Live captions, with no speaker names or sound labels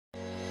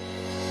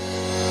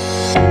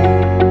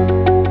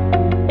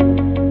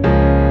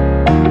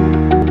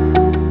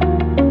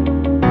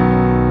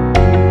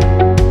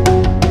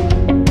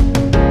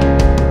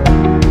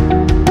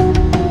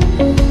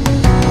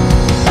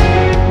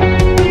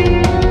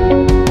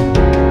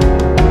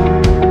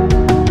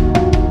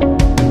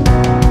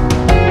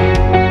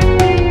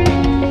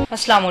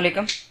Assalamu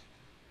alaikum.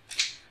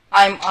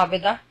 I'm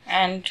Abida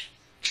and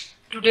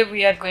today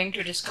we are going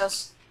to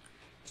discuss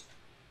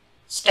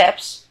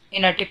steps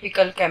in a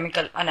typical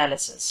chemical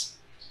analysis.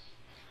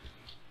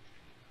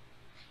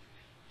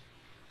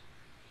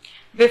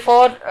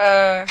 Before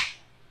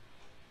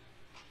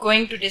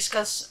going to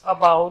discuss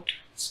about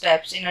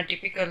steps in a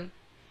typical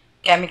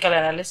chemical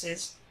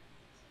analysis,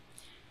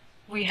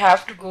 we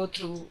have to go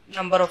through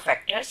number of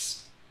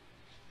factors.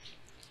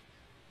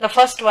 The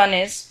first one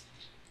is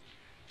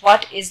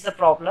what is the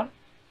problem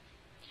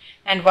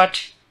and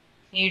what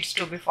needs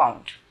to be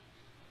found.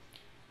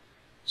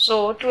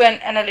 So to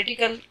an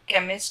analytical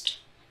chemist,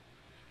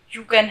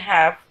 you can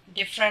have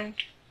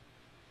different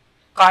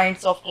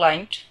kinds of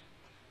client.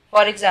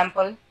 For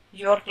example,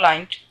 your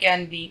client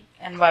can be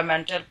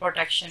Environmental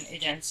Protection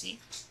Agency,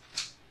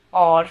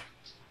 or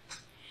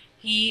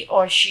he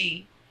or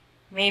she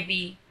may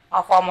be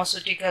a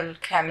pharmaceutical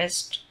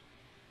chemist,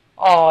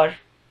 or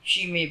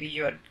she may be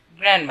your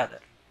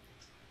grandmother.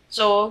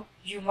 So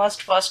you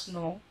must first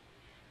know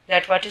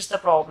that what is the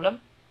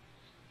problem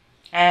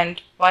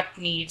and what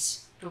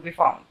needs to be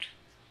found,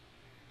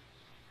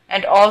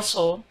 and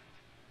also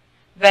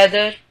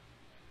whether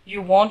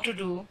you want to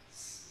do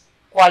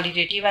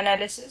qualitative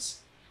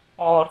analysis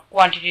or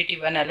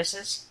quantitative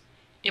analysis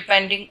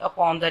depending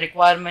upon the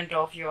requirement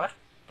of your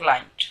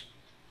client.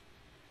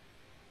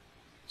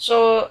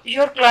 So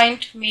your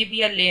client may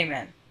be a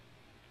layman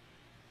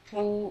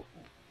who,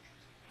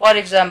 for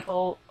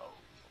example,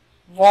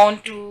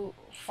 want to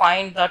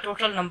find the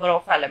total number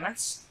of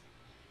elements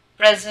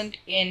present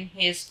in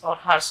his or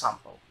her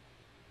sample.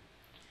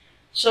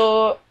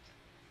 So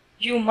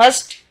you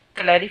must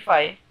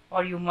clarify,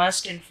 or you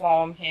must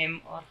inform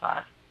him or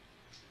her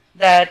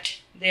that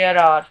there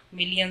are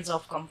millions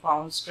of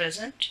compounds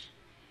present.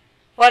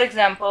 For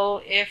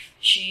example, if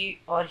she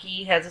or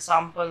he has a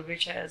sample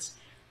which has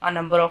a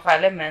number of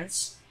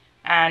elements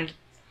and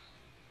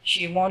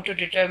she wants to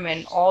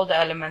determine all the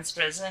elements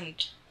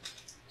present,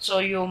 so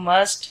you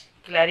must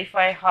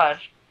clarify her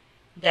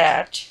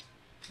that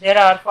there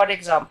are, for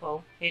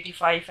example,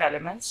 85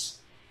 elements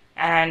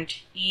and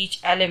each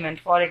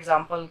element, for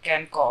example,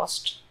 can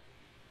cost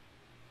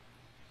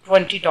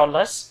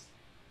 $20,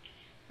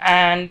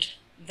 and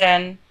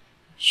then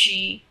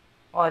she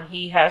or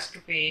he has to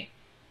pay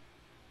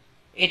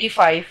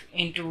 85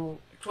 into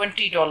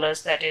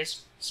 $20, that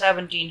is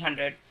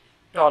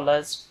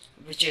 $1,700,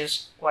 which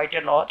is quite a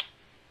lot.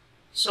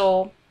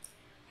 So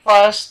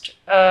first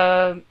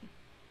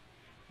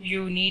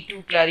you need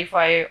to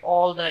clarify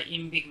all the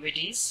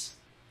ambiguities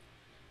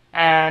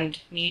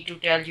and need to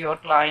tell your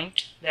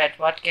client that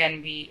what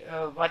can be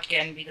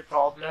the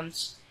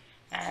problems,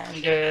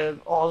 and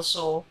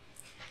also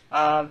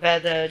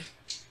whether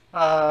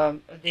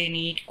they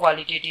need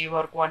qualitative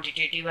or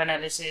quantitative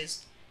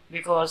analysis,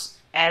 because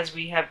as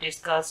we have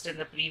discussed in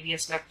the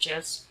previous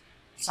lectures,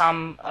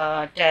 some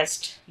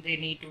tests they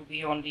need to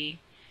be only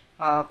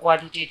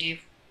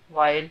qualitative,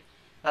 while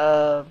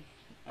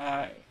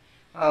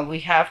we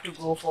have to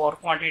go for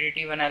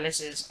quantitative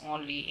analysis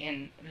only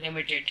in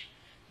limited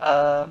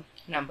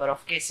number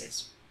of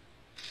cases.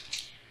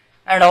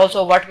 And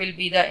also what will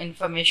be the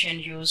information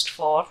used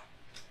for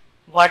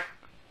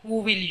who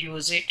will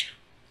use it.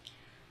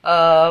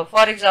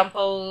 For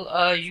example,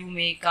 you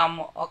may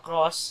come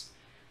across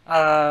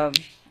a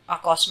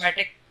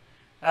cosmetic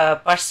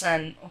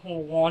person who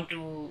want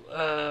to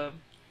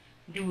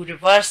do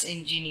reverse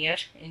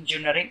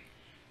engineering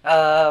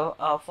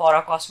for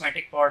a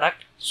cosmetic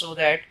product, so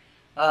that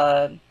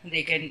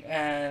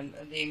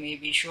they may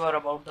be sure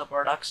about the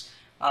products,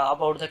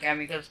 about the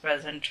chemicals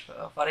present,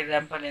 for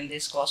example, in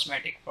this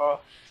cosmetic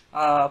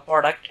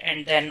product,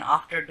 and then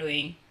after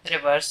doing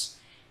reverse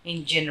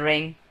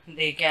engineering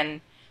they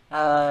can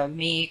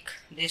make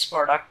this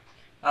product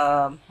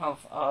from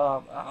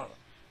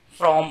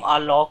a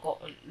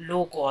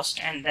low cost,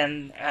 and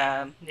then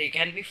they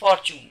can be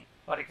fortune,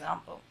 for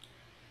example.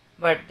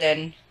 But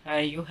then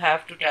you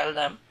have to tell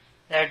them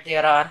that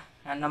there are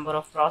a number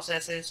of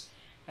processes.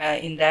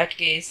 In that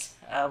case,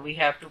 we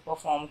have to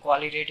perform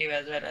qualitative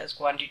as well as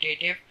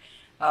quantitative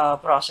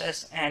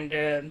process,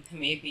 and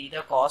maybe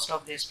the cost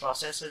of this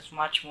process is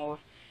much more.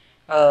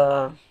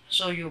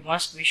 So you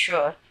must be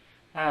sure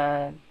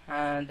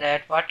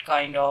that what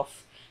kind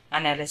of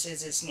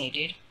analysis is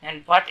needed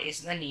and what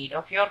is the need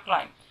of your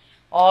client.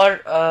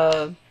 Or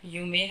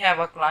you may have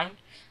a client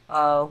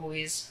who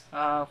is,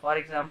 for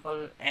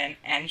example, an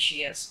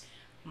anxious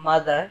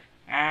mother,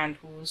 and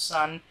whose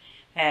son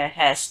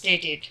has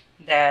stated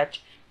that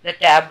the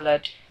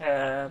tablet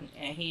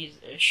he is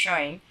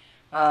showing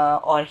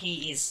or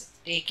he is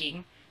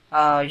taking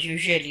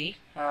usually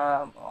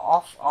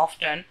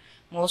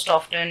most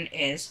often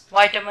is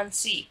vitamin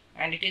C,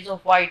 and it is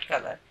of white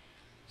color.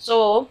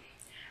 So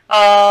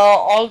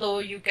although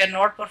you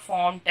cannot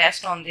perform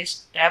test on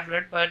this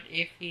tablet, but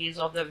if he is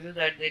of the view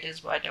that it is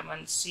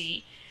vitamin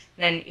C,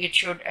 then it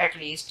should at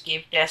least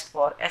give test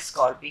for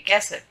ascorbic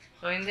acid.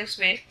 So in this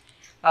way,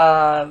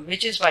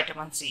 which is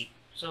vitamin C,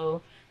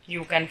 so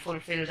you can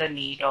fulfill the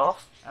need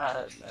of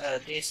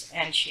this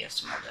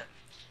anxious mother.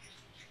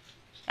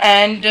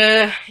 And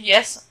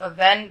yes,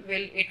 when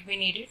will it be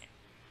needed?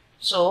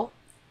 So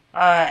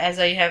as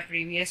I have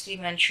previously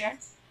mentioned,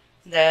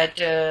 that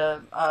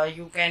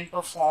you can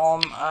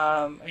perform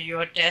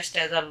your test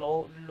as a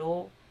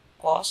low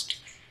cost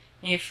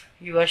if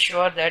you are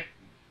sure that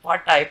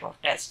what type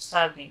of tests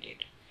are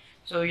needed.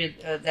 So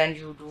then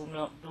you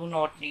do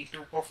not need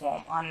to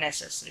perform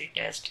unnecessary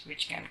tests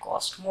which can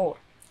cost more.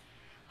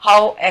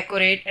 How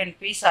accurate and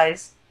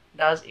precise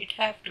does it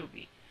have to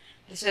be?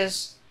 This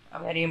is a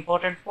very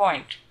important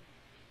point,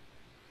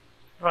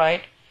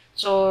 right?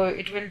 So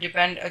it will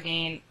depend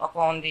again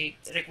upon the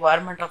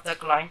requirement of the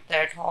client,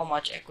 that how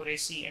much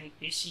accuracy and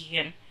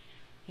precision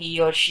he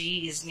or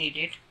she is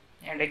needed.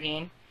 And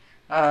again,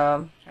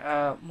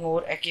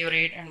 more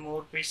accurate and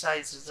more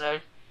precise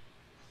result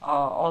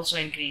also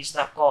increase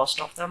the cost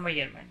of the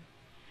measurement.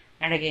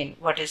 And again,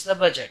 what is the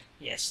budget?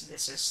 Yes,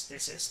 this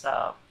is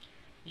the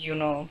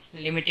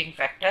limiting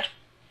factor.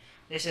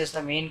 This is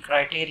the main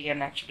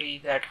criterion actually,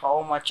 that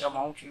how much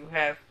amount you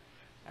have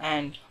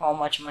and how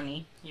much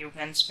money you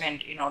can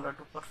spend in order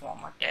to perform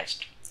a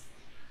test.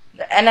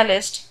 The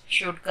analyst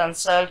should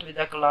consult with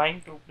the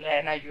client to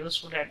plan a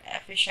useful and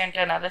efficient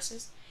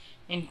analysis,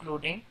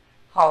 including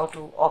how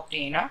to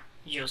obtain a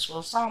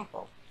useful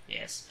sample.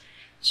 Yes.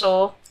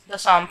 So the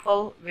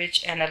sample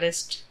which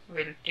analyst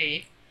will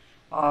take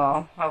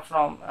from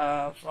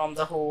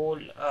the whole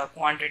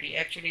quantity.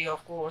 Actually,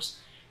 of course,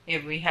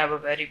 if we have a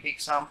very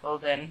big sample,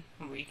 then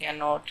we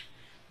cannot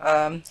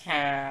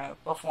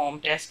perform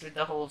test with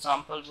the whole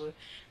sample,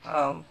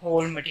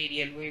 whole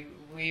material.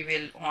 We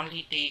will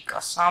only take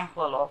a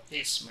sample of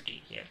this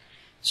material.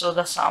 So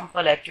the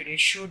sample actually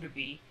should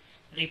be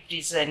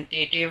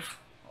representative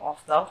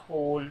of the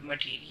whole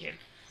material.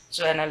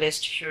 So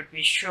analyst should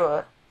be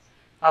sure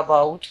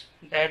about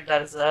that the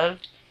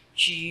result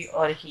she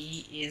or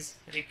he is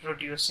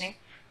reproducing,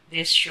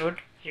 this should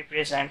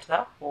represent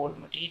the whole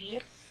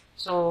material.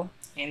 So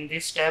in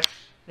this step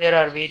there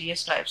are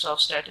various types of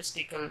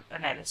statistical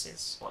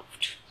analysis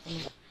involved.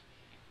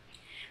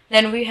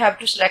 Then we have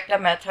to select a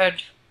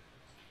method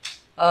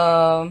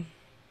that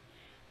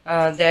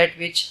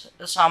which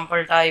the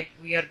sample type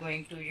we are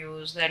going to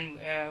use, then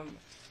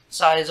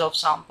size of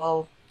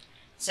sample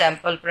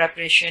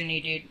preparation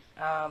needed.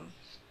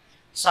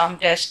 Some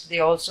tests they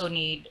also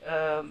need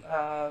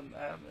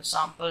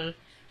sample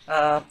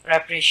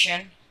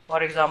preparation.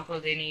 For example,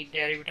 they need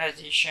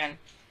derivatization,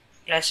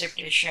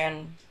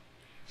 precipitation,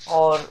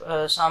 or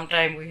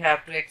sometime we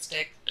have to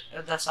extract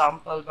the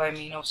sample by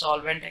means of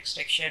solvent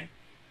extraction.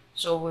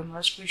 So we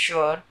must be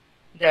sure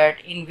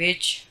that in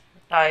which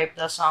type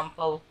the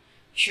sample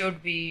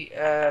should be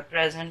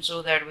present,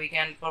 so that we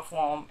can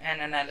perform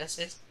an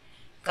analysis.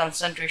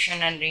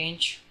 Concentration and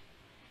range.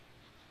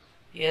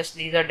 Yes,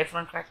 these are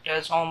different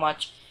factors. How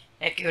much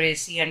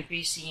accuracy and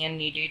precision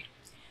needed,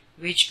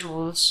 which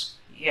tools,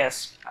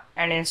 yes,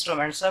 and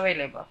instruments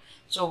available.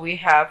 So we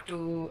have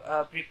to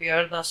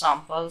prepare the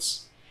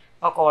samples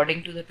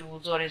according to the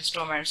tools or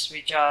instruments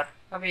which are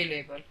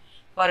available.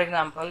 For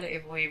example,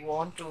 if we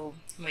want to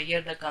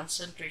measure the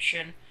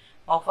concentration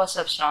of a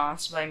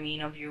substance by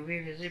means of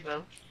UV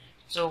visible,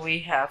 so we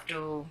have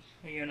to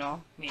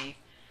make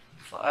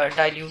a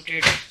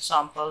diluted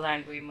sample,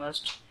 and we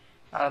must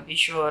be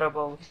sure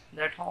about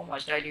that how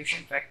much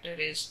dilution factor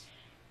is,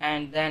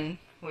 and then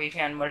we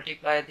can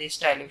multiply this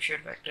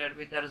dilution factor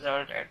with the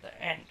result at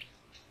the end.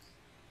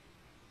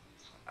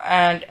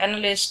 And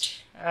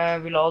analyst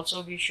will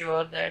also be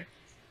sure that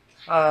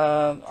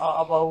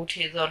about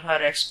his or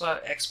her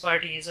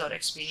expertise or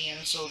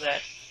experience, so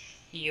that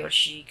he or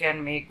she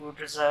can make good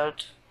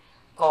result.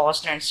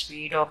 Cost and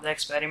speed of the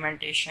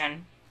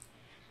experimentation.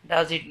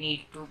 Does it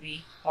need to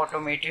be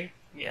automated?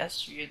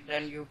 Yes,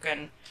 then you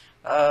can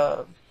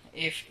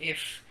if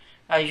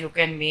you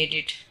can make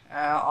it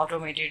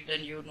automated,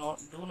 then you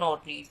do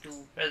not need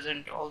to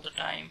present all the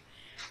time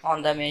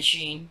on the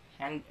machine,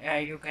 and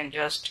you can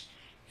just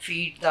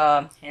feed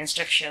the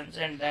instructions,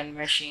 and then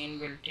machine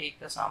will take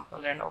the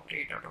sample and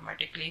operate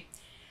automatically,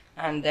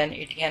 and then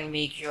it can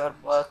make your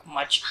work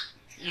much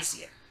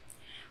easier.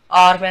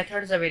 Are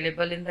methods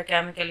available in the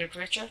chemical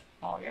literature?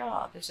 Oh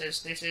yeah, this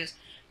is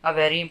a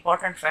very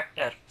important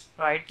factor,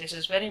 right? This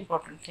is very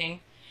important thing,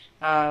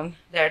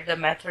 that the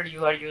method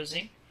you are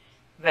using,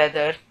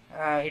 whether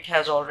it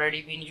has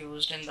already been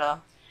used in the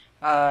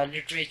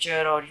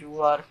literature, or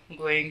you are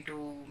going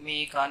to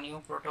make a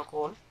new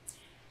protocol.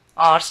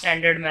 Are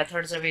standard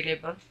methods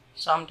available?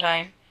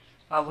 Sometime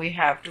we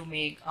have to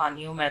make a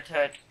new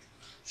method,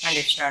 and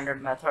if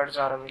standard methods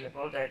are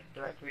available, that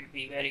will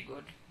be very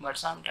good. But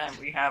sometimes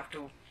we have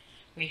to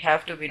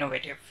be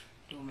innovative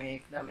to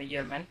make the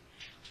measurement.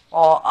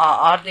 Or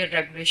are there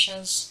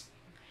regulations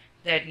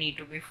that need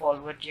to be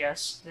followed?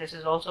 Yes, this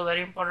is also a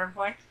very important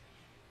point,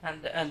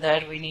 and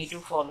that we need to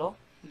follow,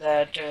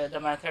 that the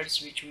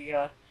methods which we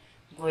are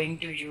going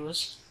to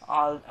use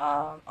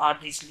are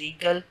these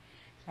legal,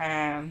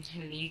 and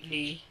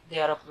legally they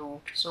are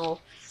approved. So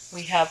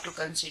we have to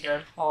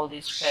consider all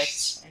these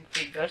facts and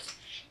figures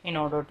in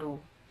order to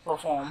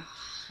perform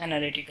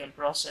analytical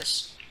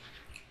process.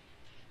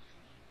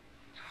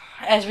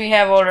 as we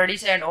have already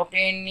said,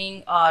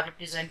 obtaining a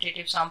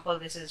representative sample,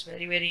 this is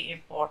very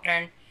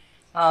important.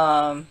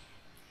 For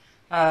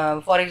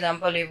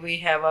example, if we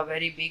have a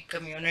very big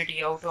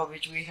community out of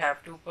which we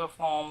have to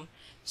perform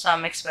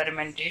some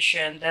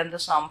experimentation, then the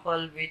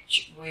sample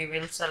which we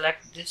will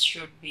select, this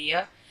should be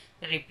a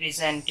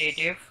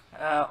representative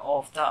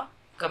of the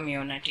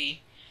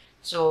community.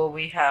 So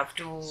we have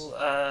to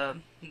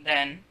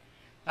then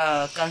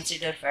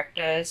consider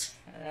factors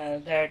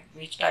that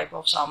which type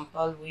of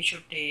sample we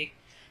should take.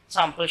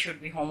 Sample should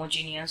be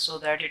homogeneous so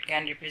that it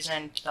can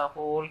represent the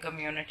whole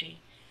community.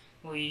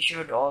 We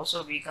should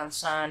also be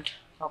concerned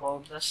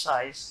about the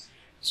size.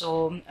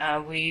 So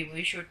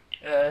we should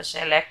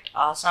select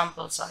a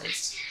sample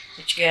size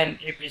which can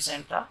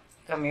represent the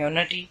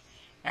community,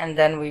 and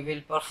then we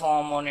will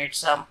perform on its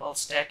sample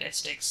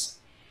statistics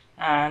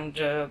and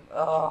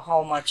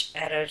how much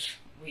error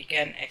we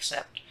can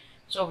accept.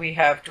 So we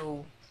have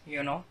to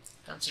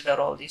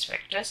consider all these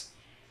factors.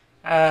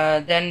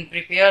 Then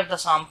prepare the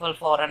sample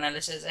for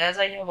analysis. As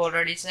I have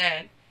already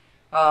said,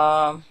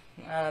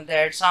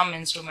 that some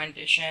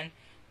instrumentation,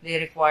 they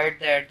required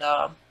that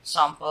the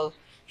sample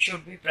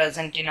should be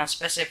present in a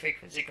specific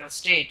physical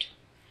state.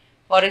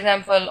 For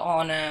example,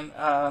 on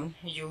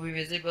UV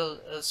visible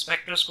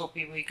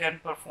spectroscopy, we can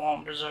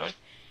perform result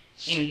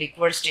in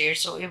liquid state.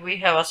 So if we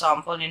have a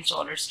sample in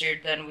solid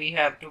state, then we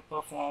have to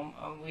perform,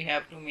 we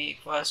have to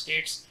make first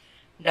its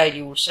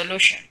dilute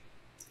solution,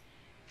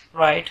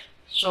 right?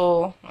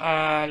 So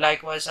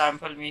likewise,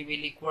 sample may be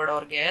liquid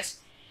or gas,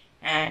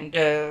 and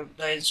the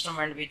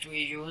instrument which we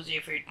use,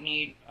 if it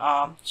need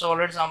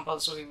solid sample,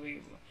 so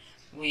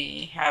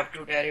we have to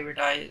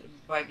derivatize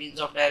by means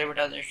of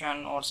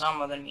derivatization or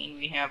some other mean.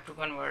 We have to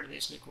convert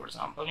this liquid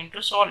sample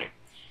into solid,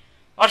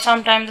 or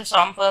sometimes the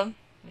sample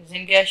is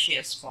in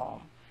gaseous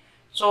form.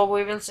 So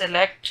we will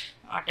select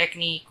a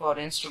technique or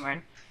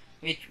instrument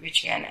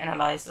which can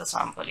analyze the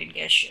sample in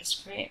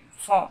gaseous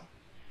form,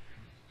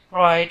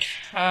 right?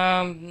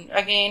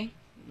 Again,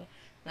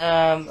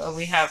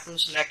 we have to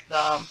select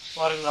the,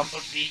 for example,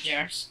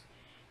 regions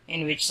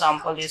in which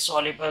sample is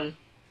soluble,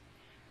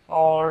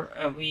 or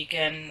we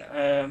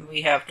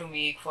have to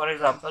make, for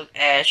example,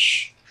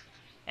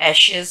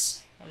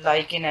 ashes,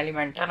 like in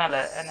elemental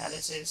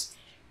analysis,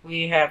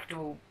 we have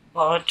to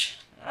burn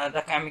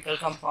the chemical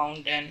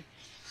compound, and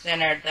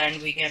then at the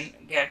end we can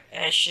get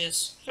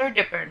ashes. So it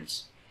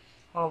depends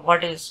on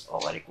what is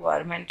our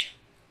requirement.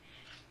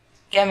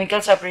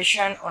 Chemical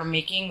separation or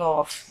making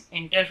of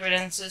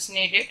interferences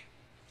needed.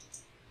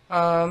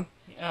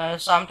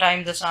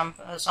 Sometimes the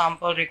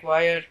sample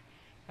require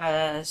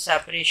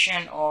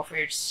separation of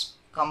its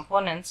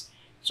components,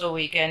 so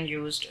we can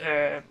use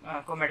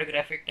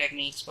chromatographic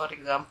techniques, for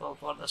example,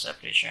 for the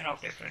separation of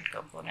different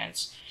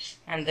components,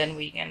 and then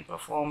we can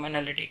perform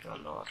analytical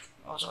or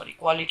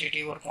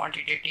qualitative or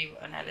quantitative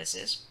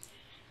analysis.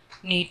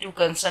 Need to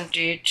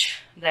concentrate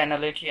the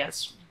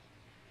analytes.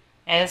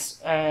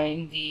 As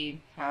in the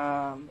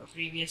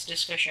previous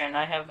discussion,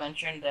 I have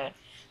mentioned that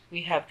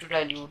we have to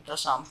dilute the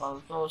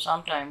sample. So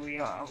sometimes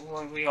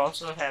we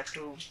also have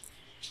to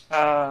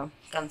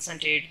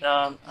concentrate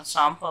the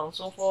sample.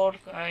 So for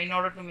in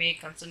order to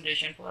make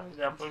concentration, for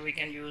example, we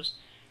can use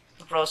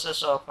the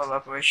process of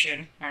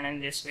evaporation, and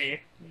in this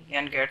way we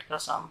can get the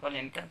sample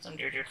in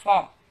concentrated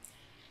form.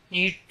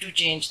 Need to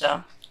change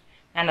the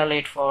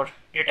analyte for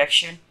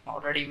detection.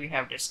 Already we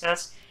have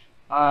discussed.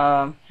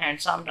 And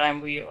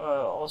sometimes we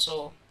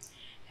also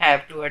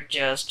have to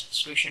adjust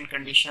solution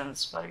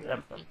conditions, for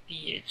example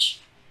pH,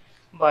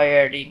 by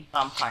adding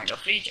some kind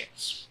of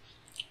reagents.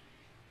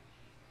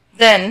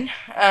 Then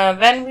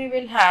when we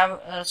will have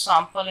a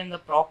sample in the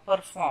proper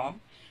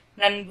form,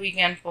 then we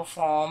can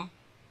perform,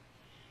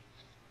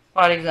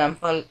 for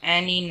example,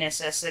 any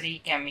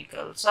necessary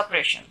chemical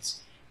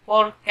separations.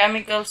 For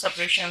chemical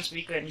separations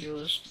we can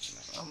use,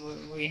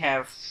 we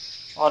have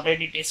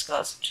already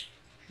discussed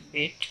a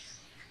bit.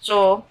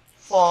 So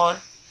for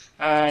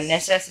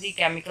necessary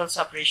chemical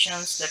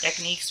separations, the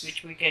techniques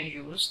which we can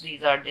use,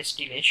 these are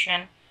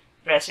distillation,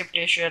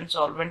 precipitation,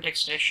 solvent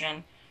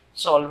extraction,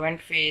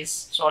 solid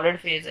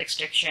phase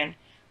extraction.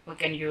 We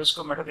can use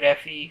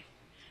chromatography,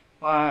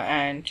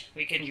 and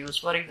we can use,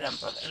 for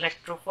example,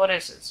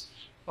 electrophoresis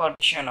for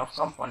addition of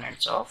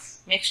components of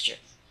mixture.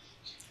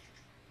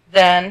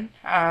 Then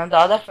the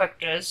other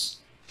factors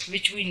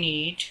which we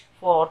need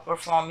for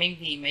performing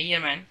the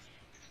measurement,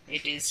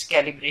 it is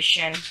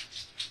calibration,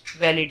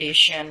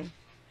 validation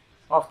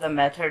of the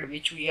method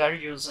which we are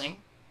using,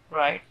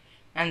 right?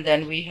 And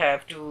then we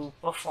have to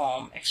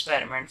perform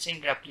experiments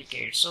in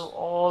replicate. So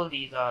all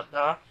these are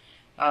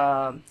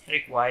the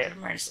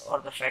requirements or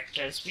the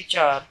factors which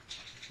are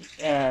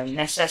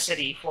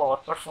necessary for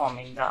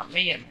performing the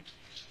measurement.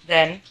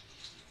 Then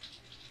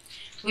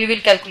we will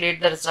calculate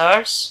the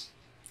results,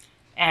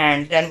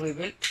 and then we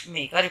will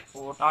make a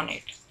report on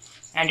it,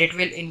 and it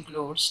will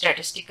include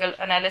statistical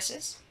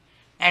analysis.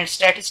 And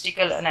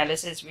statistical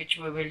analysis which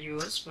we will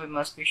use, we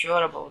must be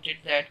sure about it,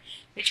 that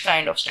which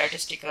kind of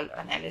statistical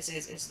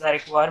analysis is the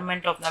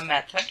requirement of the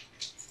method,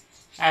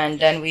 and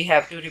then we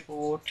have to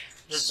report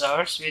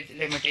results with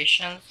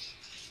limitations,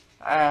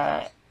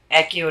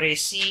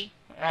 accuracy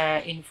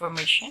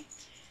information.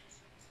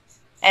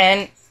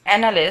 An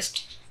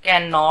analyst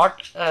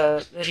cannot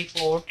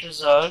report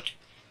result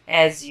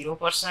as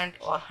 0%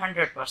 or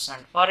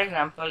 100%. For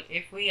example,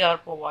 if we are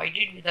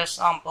provided with a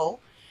sample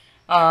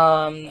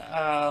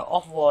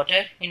of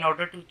water in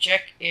order to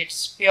check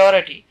its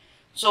purity,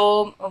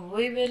 so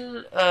we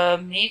will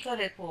make a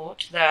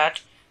report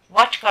that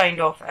what kind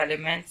of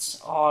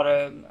elements or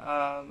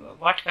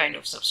what kind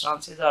of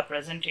substances are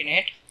present in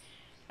it,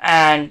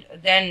 and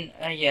then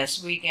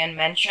yes, we can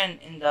mention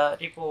in the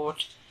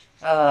report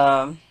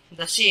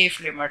the safe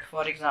limit,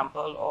 for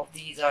example, of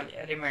these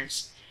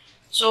elements.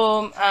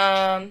 So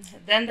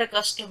then the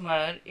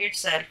customer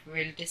itself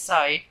will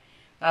decide,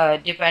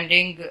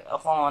 depending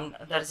upon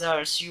the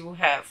results you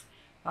have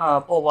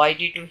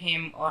provided to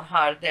him or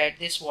her, that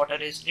this water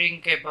is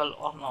drinkable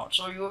or not.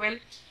 So you will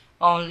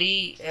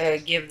only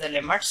give the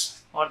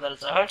limits or the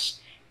results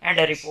and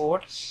a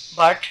report,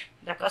 but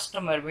the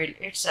customer will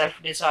itself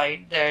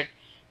decide that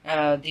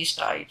these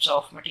types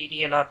of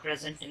material are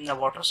present in the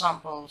water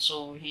sample,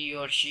 so he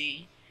or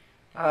she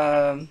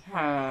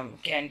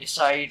can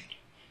decide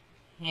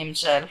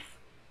himself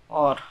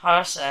or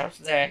herself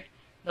that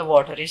the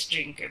water is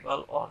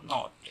drinkable or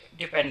not,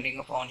 depending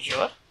upon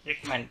your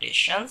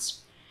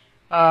recommendations.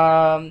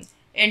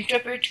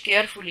 Interpret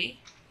carefully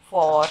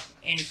for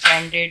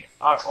intended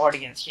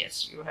audience.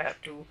 Yes, you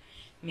have to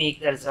make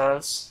the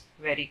results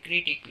very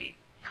critically.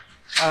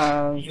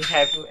 You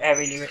have to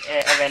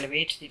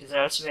evaluate the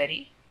results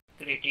very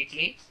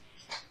critically,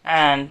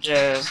 and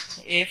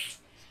if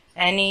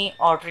any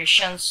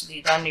alterations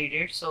these are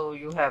needed, so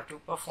you have to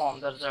perform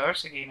the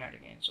results again and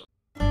again. So